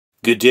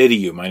Good day to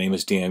you. My name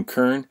is Dan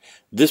Kern.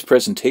 This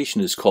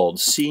presentation is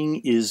called Seeing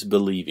is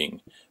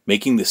Believing,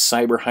 Making the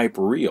Cyber Hype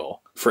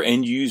Real for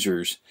End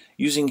Users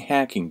Using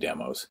Hacking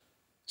Demos.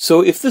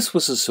 So if this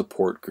was a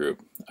support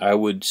group, I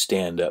would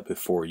stand up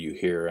before you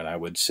here and I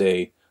would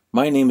say,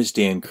 my name is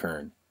Dan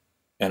Kern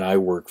and I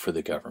work for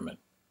the government.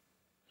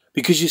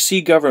 Because you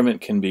see, government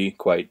can be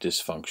quite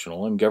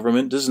dysfunctional, and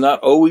government does not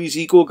always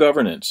equal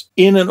governance.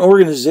 In an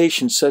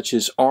organization such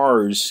as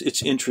ours,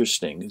 it's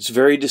interesting. It's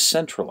very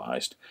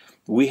decentralized.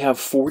 We have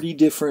 40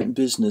 different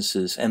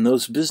businesses, and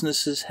those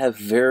businesses have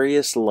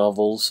various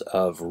levels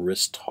of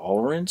risk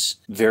tolerance,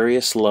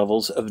 various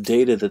levels of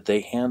data that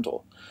they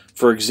handle.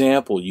 For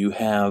example, you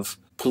have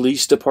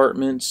police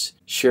departments,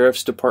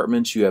 sheriff's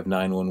departments, you have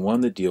 911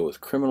 that deal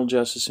with criminal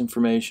justice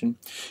information,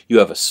 you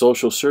have a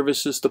social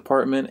services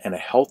department and a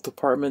health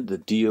department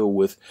that deal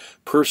with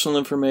personal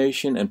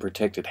information and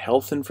protected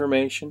health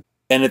information.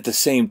 And at the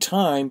same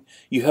time,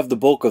 you have the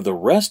bulk of the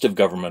rest of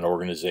government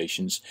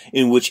organizations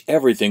in which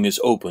everything is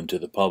open to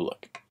the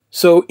public.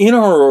 So in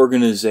our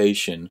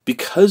organization,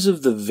 because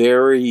of the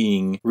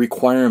varying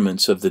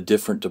requirements of the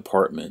different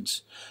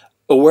departments,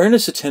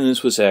 awareness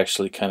attendance was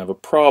actually kind of a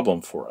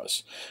problem for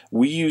us.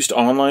 We used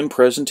online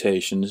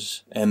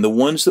presentations, and the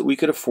ones that we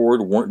could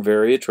afford weren't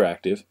very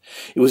attractive.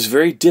 It was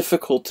very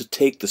difficult to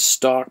take the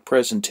stock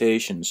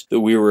presentations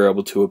that we were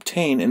able to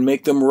obtain and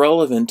make them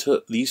relevant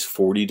to these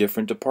 40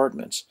 different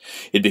departments.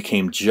 It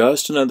became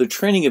just another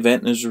training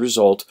event, and as a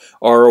result,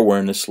 our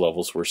awareness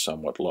levels were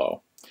somewhat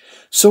low.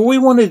 So we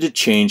wanted to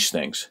change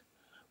things.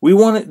 We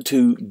wanted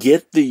to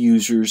get the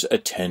user's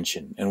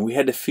attention, and we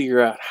had to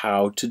figure out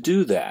how to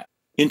do that.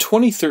 In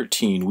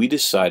 2013, we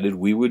decided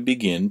we would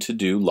begin to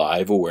do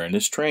live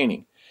awareness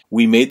training.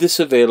 We made this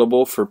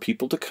available for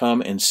people to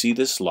come and see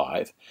this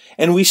live,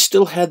 and we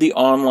still had the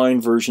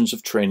online versions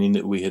of training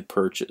that we had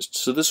purchased,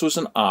 so this was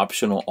an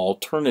optional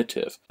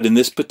alternative. In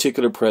this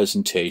particular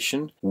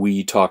presentation,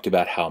 we talked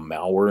about how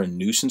malware and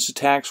nuisance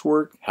attacks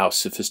work, how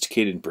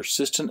sophisticated and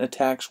persistent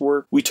attacks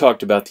work. We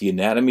talked about the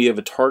anatomy of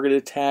a target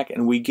attack,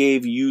 and we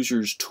gave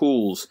users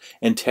tools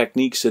and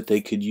techniques that they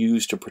could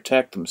use to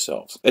protect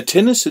themselves.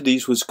 Attendance to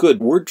these was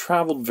good. Word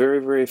traveled very,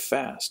 very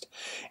fast.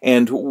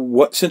 And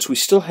since we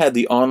still had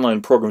the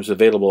online programs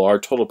available, our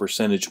total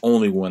percentage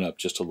only went up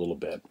just a little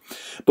bit.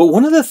 But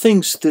one of the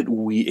things that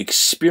we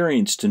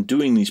experienced in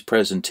doing these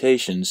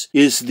presentations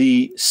is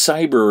the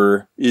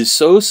cyber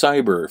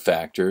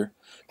factor.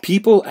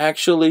 People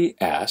actually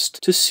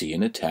asked to see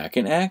an attack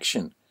in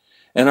action.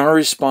 And our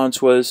response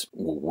was,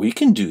 well, we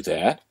can do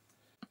that.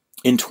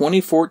 In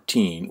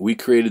 2014, we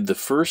created the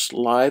first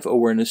live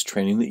awareness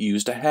training that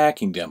used a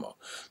hacking demo.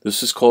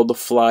 This is called the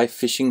fly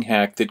phishing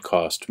hack that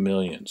cost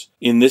millions.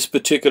 In this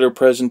particular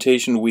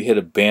presentation, we had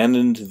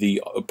abandoned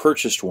the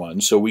purchased one,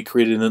 so we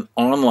created an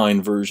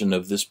online version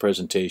of this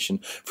presentation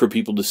for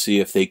people to see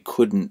if they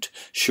couldn't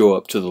show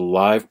up to the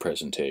live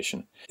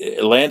presentation.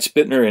 Lance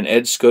Bittner and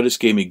Ed Scotus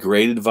gave me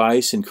great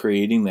advice in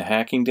creating the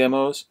hacking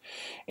demos.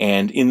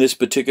 And in this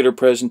particular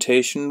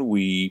presentation,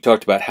 we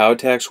talked about how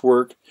attacks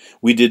work.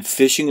 We did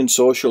phishing and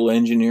social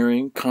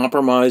engineering,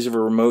 compromise of a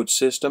remote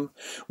system.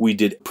 We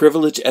did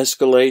privilege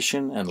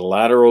escalation and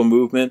lateral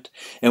movement.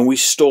 And we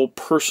stole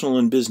personal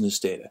and business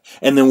data.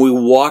 And then we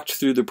walked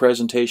through the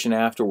presentation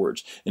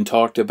afterwards and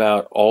talked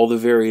about all the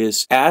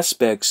various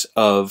aspects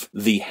of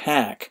the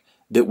hack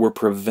that were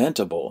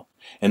preventable.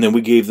 And then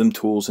we gave them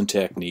tools and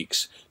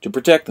techniques to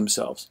protect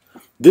themselves.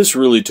 This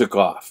really took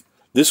off.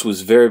 This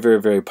was very,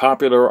 very, very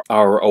popular.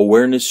 Our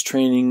awareness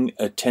training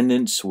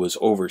attendance was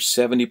over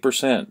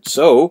 70%.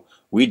 So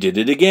we did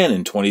it again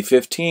in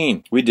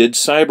 2015. We did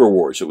Cyber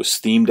Wars. It was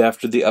themed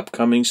after the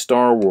upcoming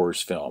Star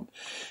Wars film.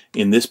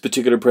 In this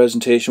particular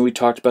presentation, we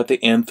talked about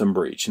the Anthem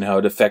breach and how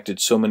it affected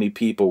so many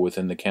people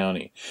within the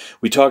county.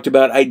 We talked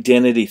about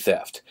identity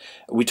theft.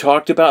 We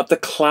talked about the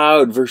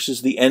cloud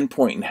versus the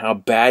endpoint and how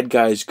bad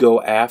guys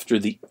go after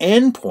the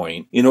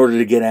endpoint in order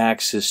to get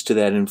access to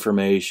that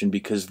information,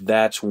 because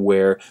that's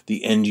where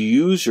the end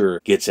user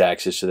gets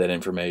access to that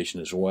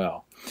information as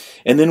well.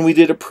 And then we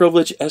did a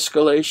privilege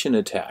escalation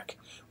attack,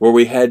 where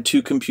we had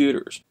two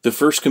computers. The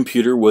first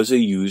computer was a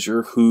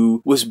user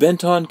who was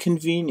bent on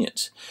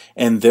convenience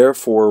and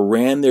therefore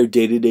ran their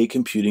day-to-day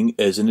computing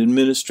as an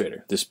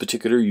administrator. This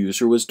particular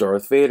user was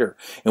Darth Vader,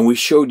 and we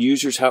showed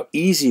users how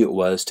easy it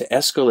was to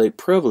escalate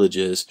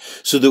privileges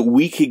so that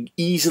we could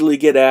easily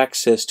get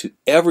access to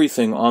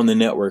everything on the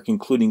network,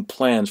 including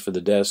plans for the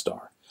Death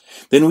Star.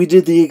 Then we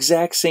did the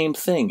exact same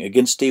thing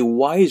against a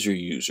wiser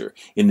user,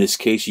 in this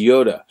case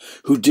Yoda,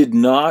 who did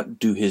not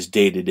do his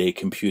day-to-day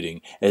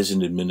computing as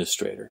an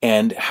administrator,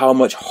 and how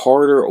much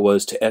harder it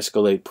was to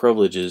escalate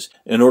privileges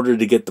in order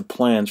to get the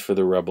plans for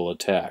the rebel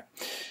attack.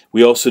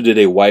 We also did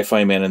a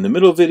Wi-Fi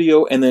man-in-the-middle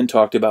video and then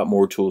talked about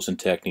more tools and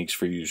techniques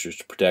for users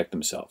to protect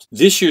themselves.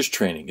 This year's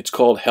training, it's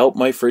called Help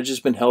My Fridge Has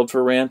Been Held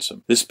for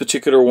Ransom. This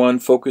particular one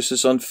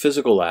focuses on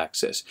physical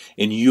access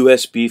and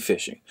USB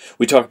phishing.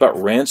 We talk about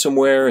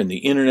ransomware and the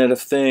Internet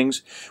of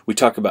Things. We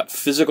talk about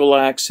physical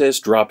access,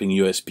 dropping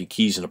USB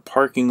keys in a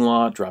parking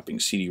lot, dropping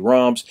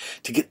CD-ROMs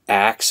to get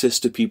access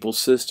to people's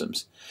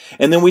systems.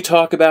 And then we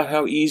talk about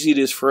how easy it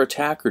is for an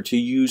attacker to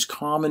use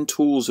common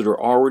tools that are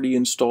already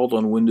installed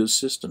on Windows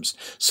systems,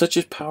 such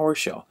as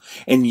PowerShell,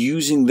 and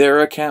using their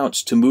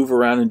accounts to move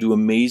around and do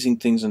amazing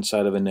things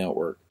inside of a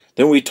network.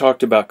 Then we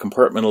talked about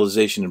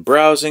compartmentalization and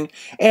browsing,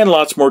 and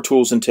lots more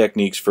tools and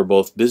techniques for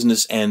both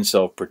business and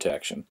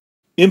self-protection.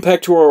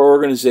 Impact to our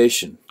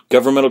organization.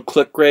 Governmental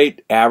click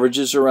rate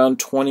averages around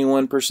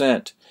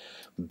 21%.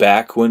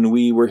 Back when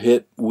we were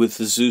hit with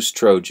the Zeus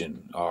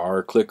Trojan,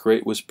 our click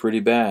rate was pretty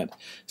bad.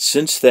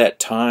 Since that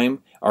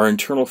time, our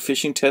internal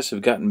phishing tests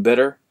have gotten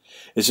better.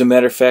 As a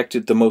matter of fact,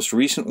 at the most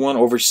recent one,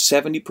 over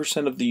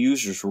 70% of the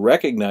users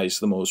recognized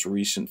the most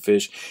recent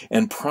phish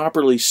and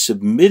properly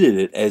submitted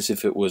it as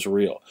if it was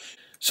real.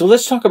 So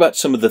let's talk about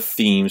some of the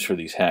themes for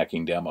these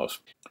hacking demos.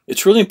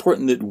 It's really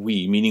important that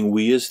we, meaning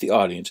we as the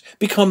audience,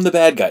 become the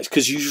bad guys,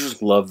 because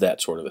users love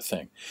that sort of a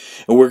thing.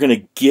 And we're going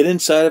to get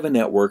inside of a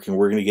network and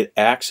we're going to get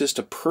access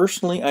to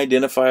personally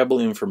identifiable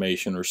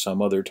information or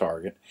some other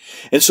target.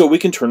 And so we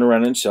can turn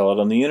around and sell it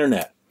on the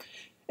internet.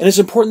 And it's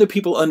important that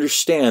people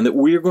understand that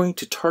we are going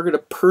to target a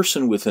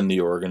person within the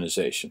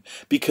organization,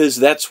 because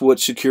that's what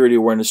security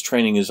awareness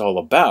training is all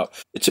about.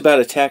 It's about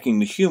attacking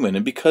the human,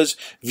 and because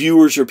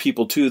viewers are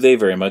people too, they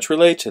very much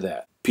relate to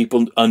that.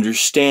 People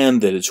understand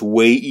that it's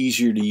way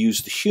easier to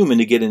use the human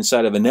to get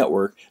inside of a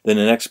network than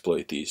an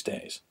exploit these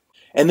days.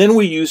 And then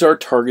we use our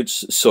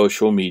target's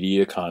social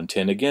media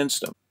content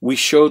against them. We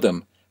show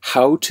them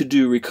how to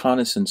do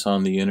reconnaissance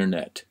on the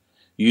internet,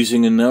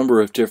 using a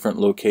number of different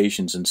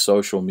locations in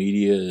social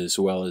media as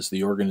well as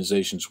the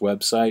organization's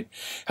website,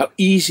 how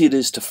easy it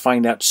is to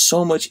find out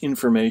so much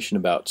information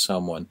about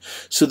someone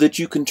so that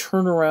you can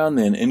turn around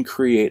then and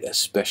create a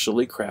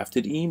specially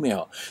crafted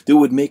email that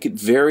would make it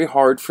very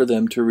hard for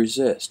them to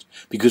resist,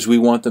 because we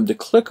want them to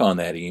click on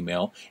that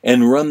email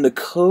and run the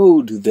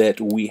code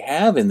that we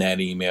have in that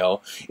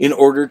email in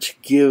order to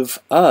give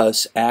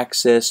us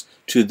access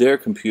to their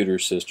computer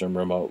system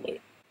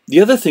remotely. The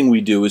other thing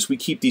we do is we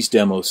keep these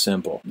demos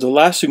simple. The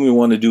last thing we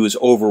want to do is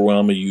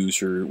overwhelm a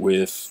user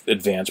with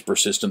advanced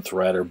persistent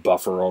threat or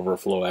buffer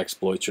overflow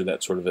exploits or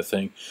that sort of a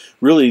thing.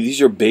 Really, these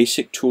are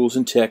basic tools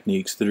and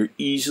techniques that are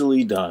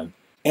easily done.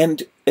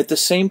 And at the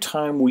same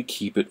time, we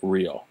keep it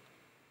real.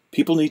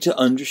 People need to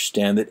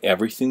understand that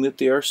everything that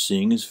they are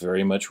seeing is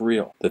very much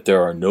real, that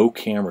there are no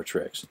camera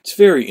tricks. It's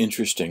very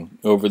interesting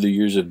over the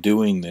years of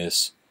doing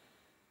this.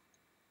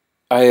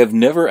 I have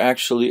never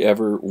actually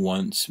ever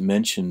once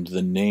mentioned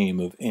the name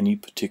of any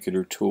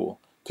particular tool,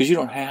 because you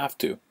don't have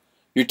to.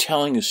 You're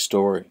telling a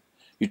story.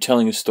 You're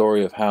telling a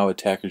story of how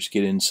attackers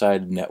get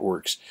inside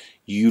networks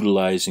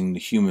utilizing the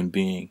human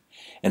being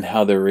and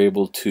how they're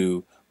able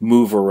to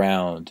move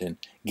around and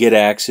get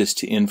access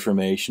to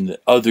information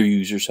that other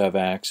users have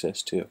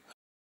access to.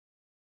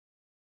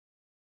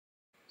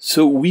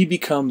 So we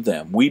become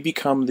them. We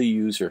become the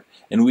user,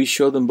 and we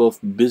show them both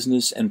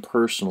business and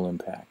personal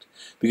impact,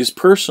 because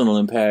personal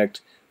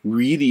impact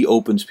really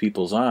opens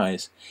people's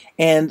eyes,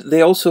 and they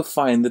also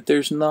find that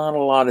there's not a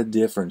lot of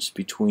difference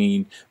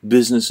between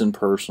business and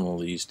personal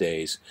these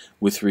days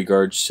with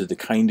regards to the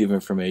kind of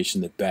information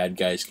that bad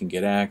guys can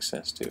get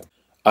access to.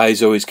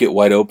 Eyes always get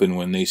wide open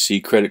when they see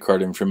credit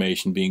card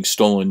information being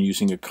stolen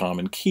using a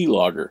common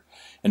keylogger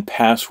and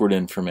password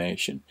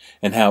information,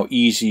 and how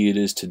easy it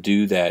is to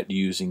do that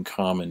using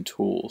common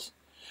tools.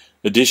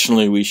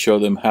 Additionally, we show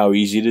them how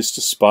easy it is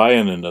to spy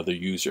on another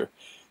user,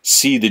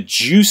 see the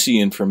juicy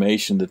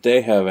information that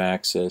they have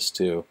access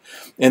to,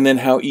 and then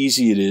how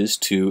easy it is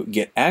to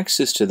get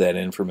access to that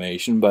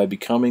information by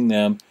becoming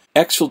them,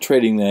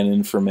 exfiltrating that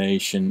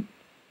information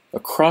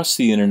across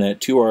the internet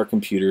to our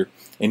computer,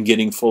 and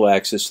getting full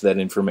access to that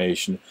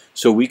information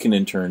so we can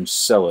in turn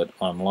sell it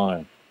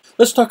online.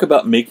 Let's talk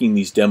about making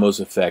these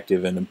demos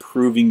effective and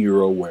improving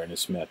your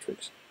awareness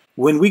metrics.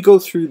 When we go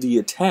through the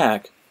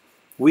attack,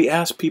 we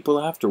ask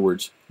people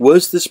afterwards,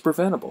 was this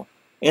preventable?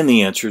 And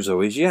the answer is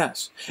always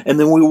yes. And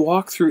then we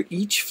walk through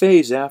each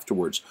phase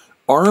afterwards,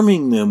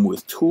 arming them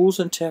with tools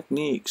and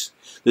techniques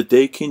that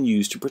they can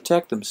use to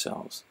protect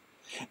themselves,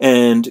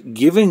 and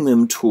giving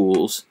them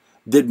tools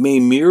that may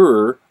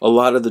mirror a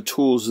lot of the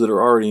tools that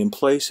are already in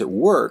place at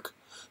work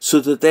so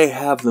that they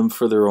have them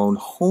for their own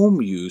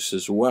home use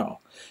as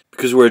well.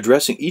 Because we're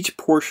addressing each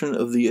portion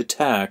of the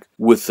attack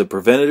with the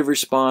preventative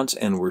response,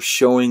 and we're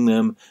showing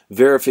them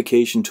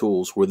verification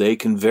tools where they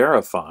can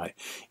verify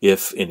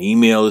if an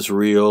email is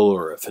real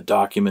or if a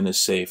document is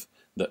safe,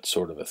 that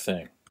sort of a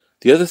thing.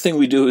 The other thing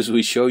we do is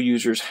we show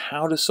users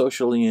how to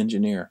socially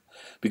engineer,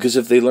 because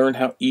if they learn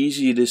how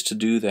easy it is to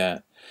do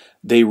that,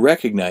 they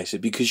recognize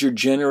it, because you're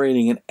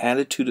generating an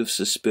attitude of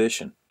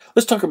suspicion.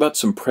 Let's talk about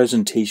some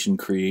presentation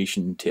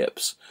creation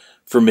tips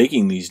for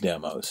making these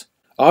demos.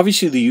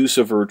 Obviously, the use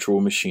of virtual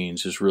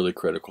machines is really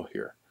critical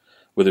here.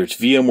 Whether it's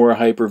VMware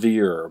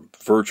Hyper-V or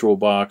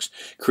VirtualBox,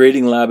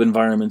 creating lab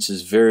environments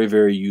is very,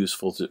 very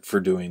useful for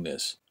doing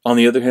this. On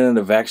the other hand,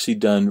 I've actually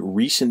done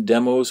recent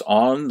demos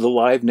on the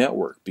live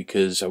network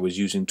because I was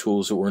using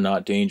tools that were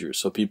not dangerous,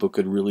 so people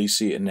could really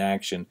see it in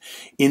action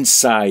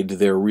inside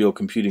their real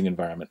computing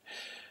environment.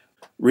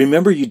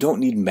 Remember, you don't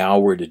need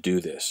malware to do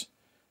this.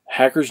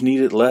 Hackers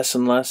need it less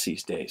and less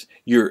these days.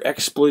 You're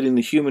exploiting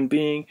the human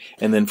being,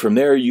 and then from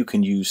there you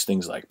can use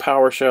things like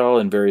PowerShell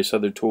and various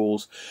other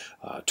tools.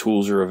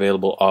 Tools are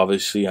available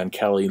obviously on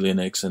Kali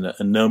Linux and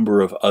a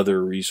number of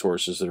other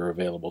resources that are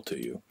available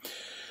to you.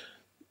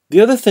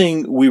 The other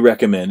thing we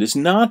recommend is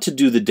not to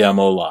do the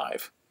demo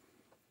live,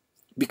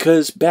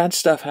 because bad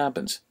stuff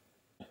happens.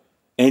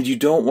 And you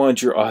don't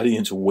want your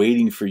audience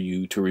waiting for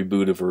you to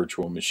reboot a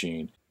virtual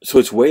machine. So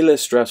it's way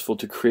less stressful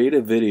to create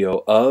a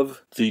video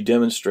of the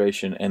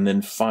demonstration and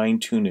then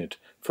fine-tune it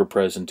for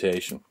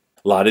presentation.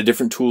 A lot of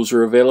different tools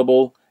are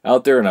available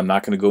out there, and I'm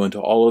not going to go into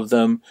all of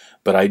them,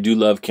 but I do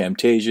love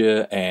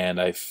Camtasia,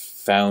 and I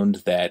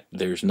found that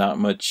there's not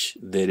much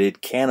that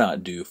it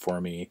cannot do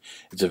for me.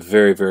 It's a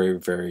very, very,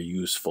 very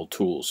useful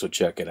tool, so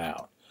check it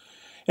out.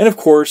 And of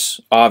course,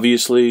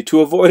 obviously,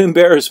 to avoid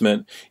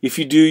embarrassment, if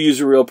you do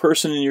use a real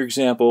person in your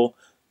example,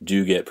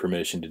 do get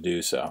permission to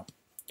do so.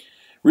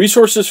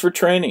 Resources for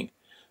training.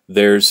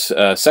 There's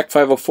Sec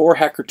 504,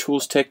 Hacker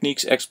Tools,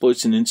 Techniques,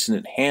 Exploits, and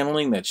Incident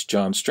Handling. That's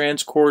John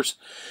Strand's course.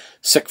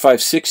 Sec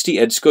 560,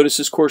 Ed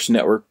Scotus's course,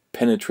 Network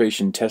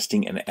Penetration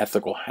Testing and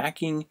Ethical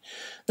Hacking.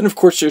 Then, of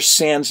course, there's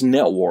SANS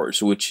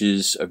NetWars, which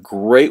is a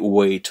great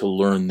way to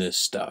learn this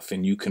stuff.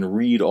 And you can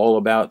read all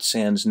about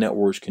SANS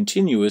NetWars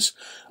Continuous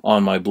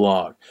on my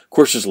blog. Of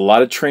course, there's a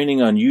lot of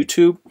training on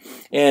YouTube,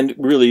 and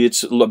really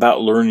it's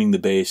about learning the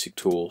basic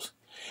tools.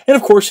 And,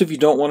 of course, if you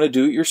don't want to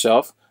do it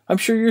yourself, I'm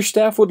sure your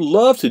staff would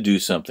love to do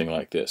something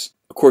like this.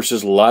 Of course,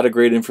 there's a lot of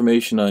great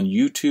information on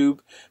YouTube.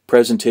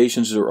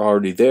 Presentations are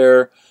already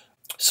there.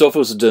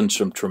 Sophos has done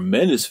some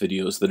tremendous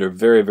videos that are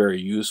very, very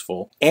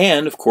useful.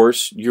 And, of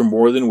course, you're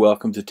more than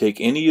welcome to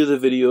take any of the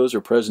videos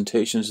or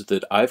presentations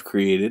that I've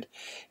created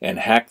and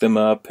hack them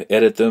up,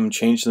 edit them,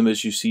 change them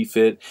as you see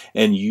fit,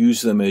 and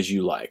use them as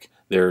you like.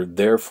 They're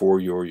there for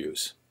your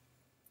use.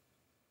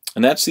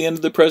 And that's the end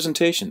of the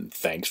presentation.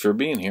 Thanks for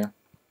being here.